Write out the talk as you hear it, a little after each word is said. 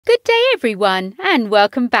Good day everyone and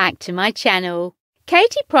welcome back to my channel.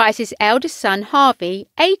 Katie Price's eldest son Harvey,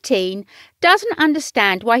 18, doesn't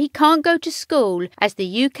understand why he can't go to school as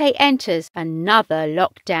the UK enters another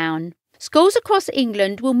lockdown. Schools across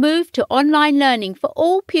England will move to online learning for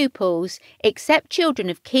all pupils except children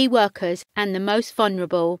of key workers and the most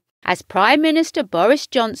vulnerable, as Prime Minister Boris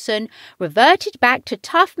Johnson reverted back to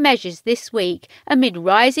tough measures this week amid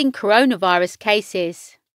rising coronavirus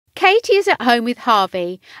cases. Katie is at home with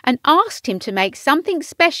Harvey and asked him to make something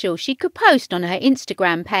special she could post on her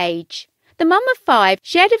Instagram page. The mum of 5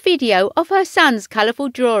 shared a video of her son's colourful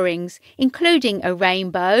drawings, including a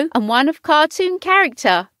rainbow and one of cartoon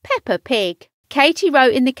character Peppa Pig. Katie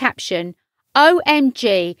wrote in the caption,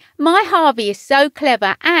 "OMG, my Harvey is so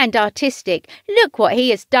clever and artistic. Look what he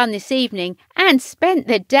has done this evening and spent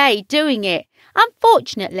the day doing it.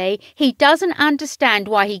 Unfortunately, he doesn't understand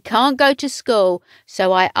why he can't go to school,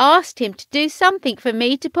 so I asked him to do something for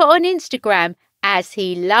me to put on Instagram, as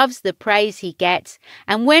he loves the praise he gets.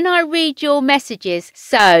 And when I read your messages,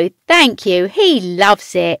 so thank you, he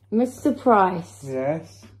loves it." Mr. Price.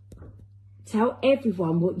 Yes? Tell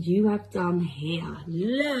everyone what you have done here.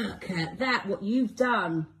 Look at that, what you've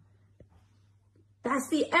done. That's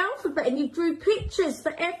the alphabet and you drew pictures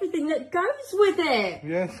for everything that goes with it.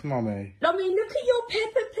 Yes, Mummy. I mean, look at your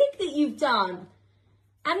Peppa Pig that you've done.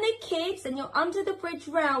 And the kids, and you're under the bridge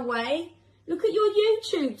railway. Look at your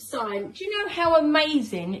YouTube sign. Do you know how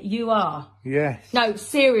amazing you are? Yes. No,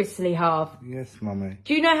 seriously, Harv. Yes, Mummy.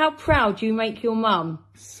 Do you know how proud you make your mum?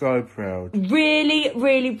 So proud. Really,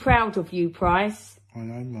 really proud of you, Price. I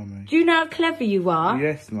know, Mummy. Do you know how clever you are?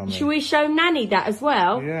 Yes, Mummy. Shall we show Nanny that as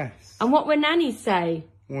well? Yes. And what will Nanny say?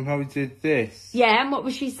 When Harvey did this. Yeah, and what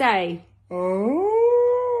will she say? Oh.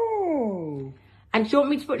 And do you want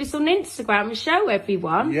me to put this on Instagram and show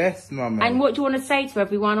everyone? Yes, Mummy. And what do you want to say to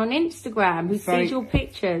everyone on Instagram who sees your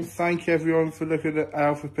pictures? Thank everyone for looking at the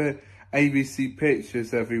alphabet ABC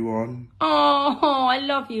pictures, everyone. Oh, I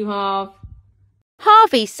love you, Harv.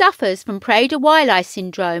 Harvey suffers from Prader-Willi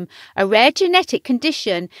syndrome, a rare genetic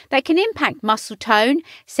condition that can impact muscle tone,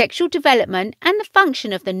 sexual development and the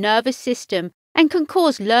function of the nervous system and can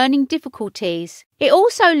cause learning difficulties. It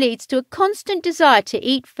also leads to a constant desire to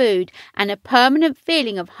eat food and a permanent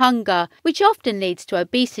feeling of hunger, which often leads to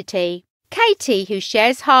obesity. Katie, who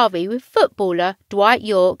shares Harvey with footballer Dwight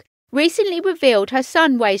Yorke, recently revealed her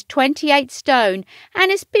son weighs 28 stone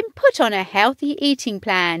and has been put on a healthy eating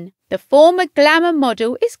plan. The former glamour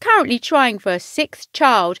model is currently trying for a 6th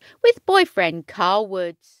child with boyfriend Carl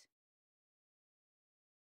Woods.